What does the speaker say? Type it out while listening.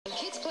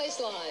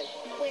Space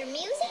Live, where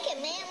music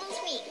and mammals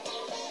meet.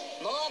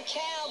 More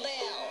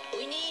cowbell.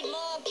 We need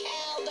more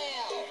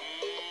cowbell.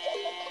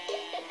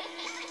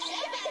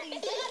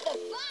 Somebody's on the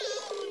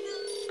phone.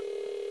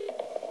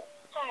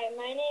 Hi,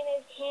 my name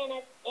is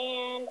Hannah,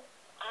 and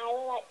I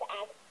would like to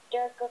ask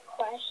Dirk a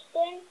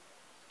question.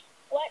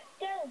 What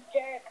does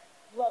Dirk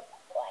look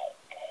like?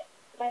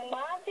 My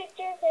mom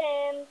pictures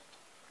him,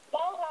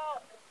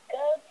 mohawk,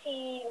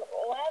 goatee,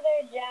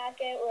 leather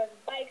jacket with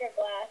biker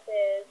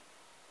glasses,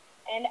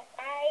 and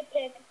I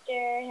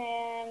picture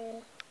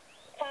him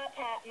top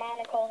hat,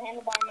 monocle,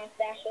 handlebar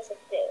mustache with a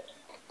suit.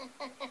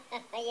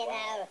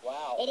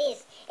 Wow.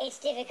 It's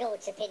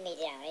difficult to pin me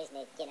down, isn't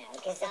it?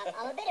 Because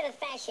I'm a bit of a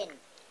fashion,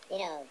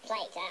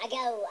 plate.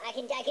 I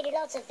can do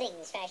lots of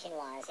things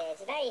fashion-wise.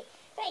 It's very,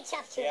 very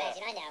tough to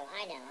imagine.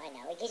 I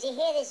know. Because you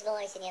hear this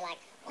voice and you're like,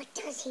 what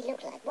does he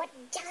look like? What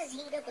does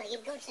he look like?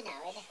 You've got to know.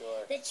 And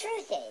Sure. the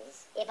truth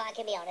is, if I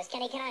can be honest,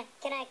 can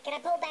I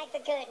pull back the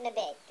curtain a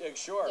bit?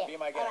 Sure, Yeah. be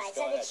my guest. All right,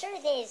 Go so ahead. the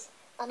truth is,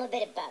 I'm a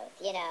bit of both,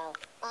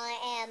 I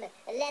am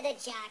a leather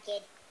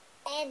jacket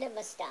and a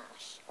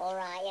mustache, all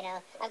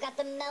right, I've got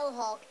the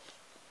mohawk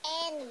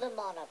and the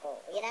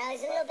monocle,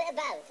 it's a little bit of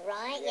both,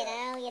 right?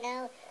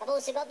 Yeah. I've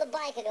also got the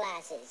biker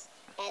glasses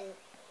and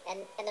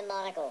the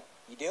monocle,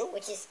 You do?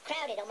 which is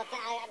crowded on my face.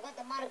 I've got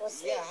the monocle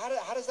sleeve. Yeah,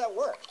 how does that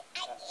work?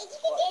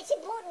 It's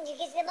important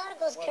because the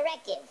monocle's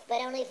corrective,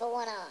 but only for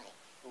one eye,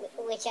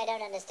 which I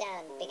don't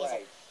understand because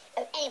Right.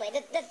 Anyway,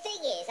 the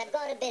thing is, I've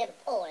got a bit of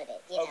all of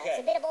it, Okay. It's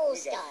a bit of all We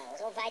got it.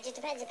 styles. Or it just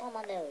depends upon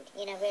my mood,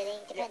 really.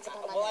 Depends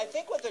upon my Well, mood. I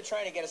think what they're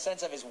trying to get a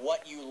sense of is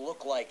what you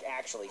look like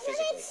actually Well,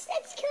 physically.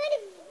 that's kind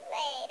of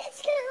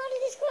hard to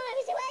describe,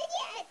 is it? Well,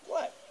 yeah.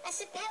 What? I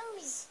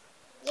suppose,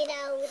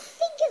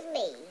 think of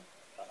me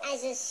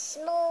as a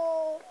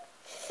small,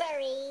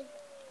 furry,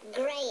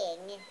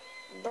 graying,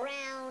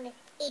 brown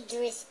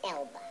Idris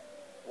Elba.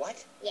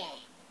 What? Yeah.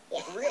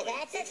 Really?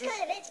 That's Idris-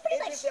 kind of, it's pretty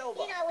Idris much,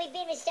 Elba. we've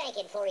been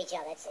mistaken for each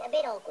other. It's a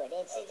bit awkward.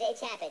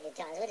 It's happened at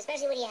times, but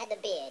especially when he had the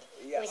beard.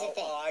 Yeah, It was a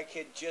thing. I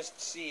could just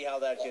see how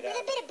that could With a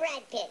happen. bit of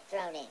Brad Pitt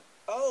thrown in.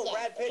 Oh, Yeah,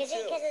 Brad Pitt because too.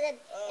 of the,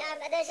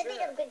 there's a sure.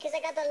 bit of, because I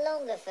got the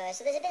longer fur,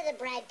 so there's a bit of the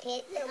Brad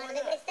Pitt. Yeah, why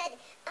but not? it's that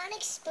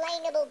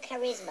unexplainable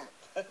charisma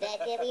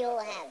that we all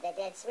have.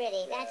 That's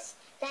really,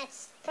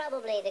 that's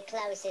probably the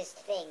closest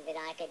thing that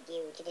I could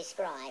use to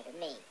describe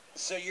me.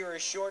 So you're a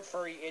short,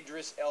 furry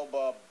Idris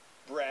Elba,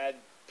 Brad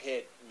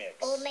Pitt mix.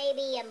 Or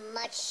maybe a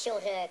much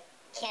shorter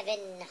Kevin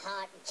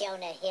Hart,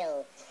 Jonah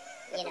Hill,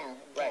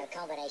 Right.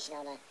 combination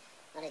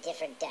on a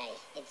different day.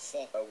 It's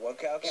Okay.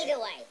 either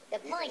way. The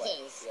point way,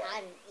 is,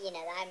 yeah.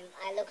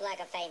 I look like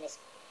a famous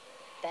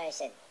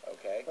person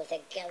Okay. with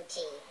a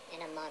goatee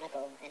and a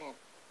monocle and a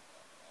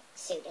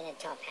suit and a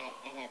top hat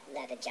and a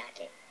leather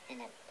jacket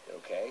and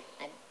Okay.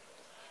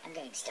 I'm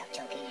going to stop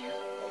talking now.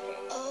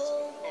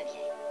 Oh,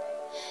 Okay.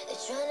 they're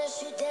trying to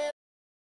shoot down